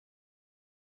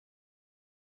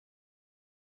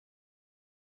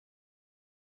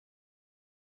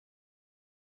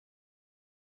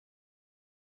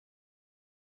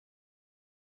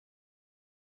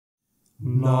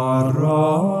Narrabo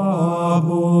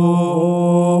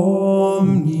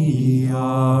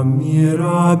omnia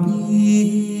mirabilia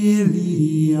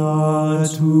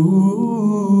tua.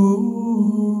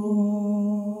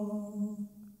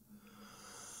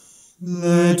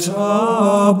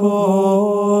 Letabor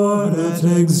et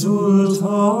exultabor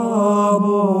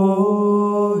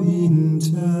in te.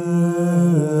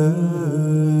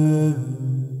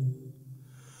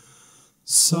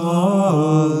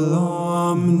 Salam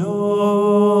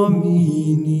nomini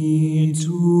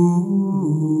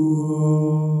tuo,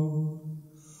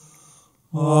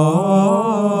 altissime.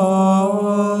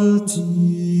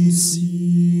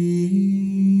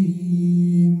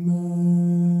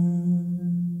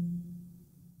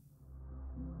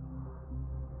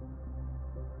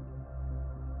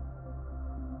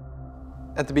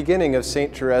 At the beginning of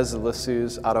Saint Therese of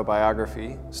Lisieux's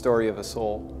autobiography, Story of a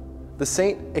Soul, the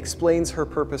saint explains her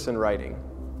purpose in writing.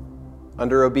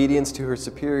 Under obedience to her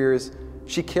superiors,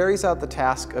 she carries out the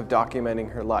task of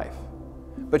documenting her life.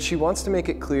 But she wants to make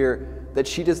it clear that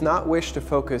she does not wish to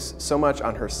focus so much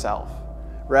on herself.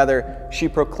 Rather, she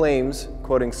proclaims,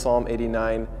 quoting Psalm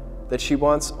 89, that she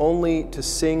wants only to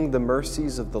sing the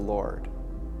mercies of the Lord.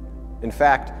 In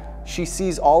fact, she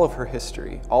sees all of her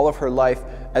history, all of her life,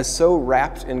 as so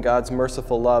wrapped in God's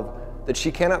merciful love that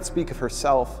she cannot speak of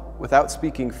herself without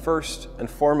speaking first and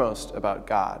foremost about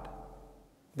God.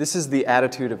 This is the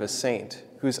attitude of a saint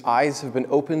whose eyes have been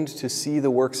opened to see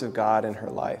the works of God in her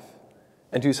life,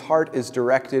 and whose heart is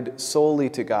directed solely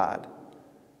to God.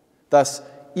 Thus,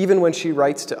 even when she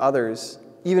writes to others,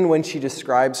 even when she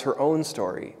describes her own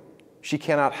story, she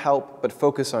cannot help but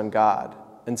focus on God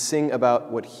and sing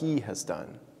about what He has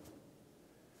done.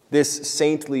 This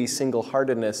saintly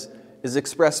single-heartedness is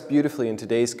expressed beautifully in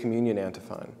today's Communion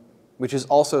antiphon, which is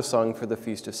also sung for the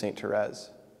Feast of Saint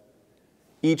Therese.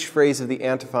 Each phrase of the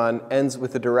antiphon ends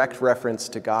with a direct reference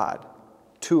to God,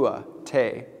 tua,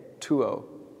 te, tuo,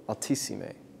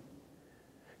 altissime,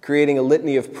 creating a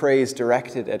litany of praise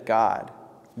directed at God,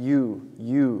 you,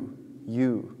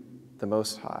 the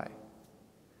Most High.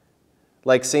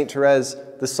 Like Saint Therese,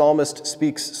 the psalmist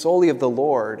speaks solely of the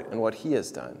Lord and what He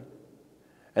has done.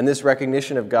 And this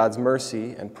recognition of God's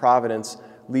mercy and providence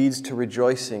leads to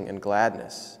rejoicing and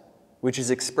gladness, which is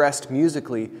expressed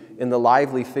musically in the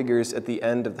lively figures at the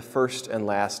end of the first and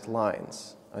last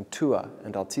lines, on tua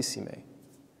and altissime.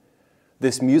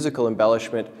 This musical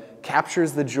embellishment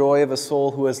captures the joy of a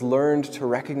soul who has learned to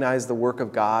recognize the work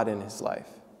of God in his life.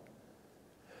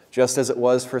 Just as it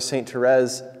was for Saint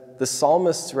Therese, the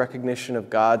psalmist's recognition of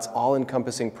God's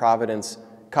all-encompassing providence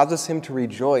causes him to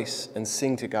rejoice and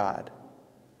sing to God,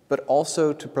 but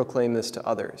also to proclaim this to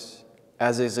others,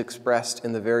 as is expressed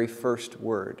in the very first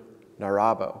word,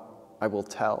 Narrabo, I will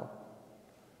tell.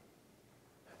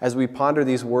 As we ponder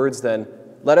these words, then,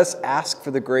 let us ask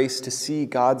for the grace to see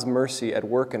God's mercy at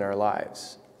work in our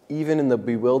lives, even in the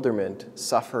bewilderment,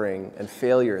 suffering, and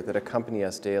failure that accompany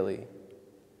us daily.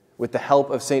 With the help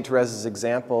of Saint Therese's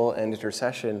example and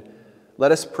intercession,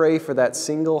 let us pray for that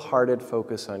single-hearted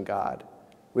focus on God,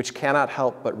 which cannot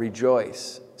help but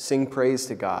rejoice, sing praise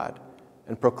to God,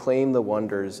 and proclaim the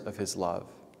wonders of His love.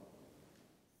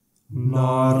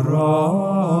 Narrabo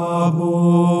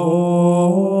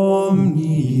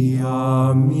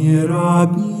omnia mirabilia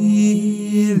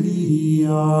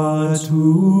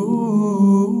tua.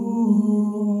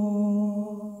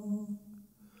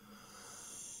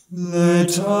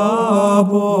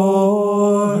 Letabor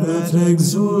et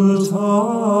exultabor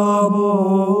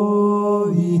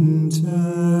in te.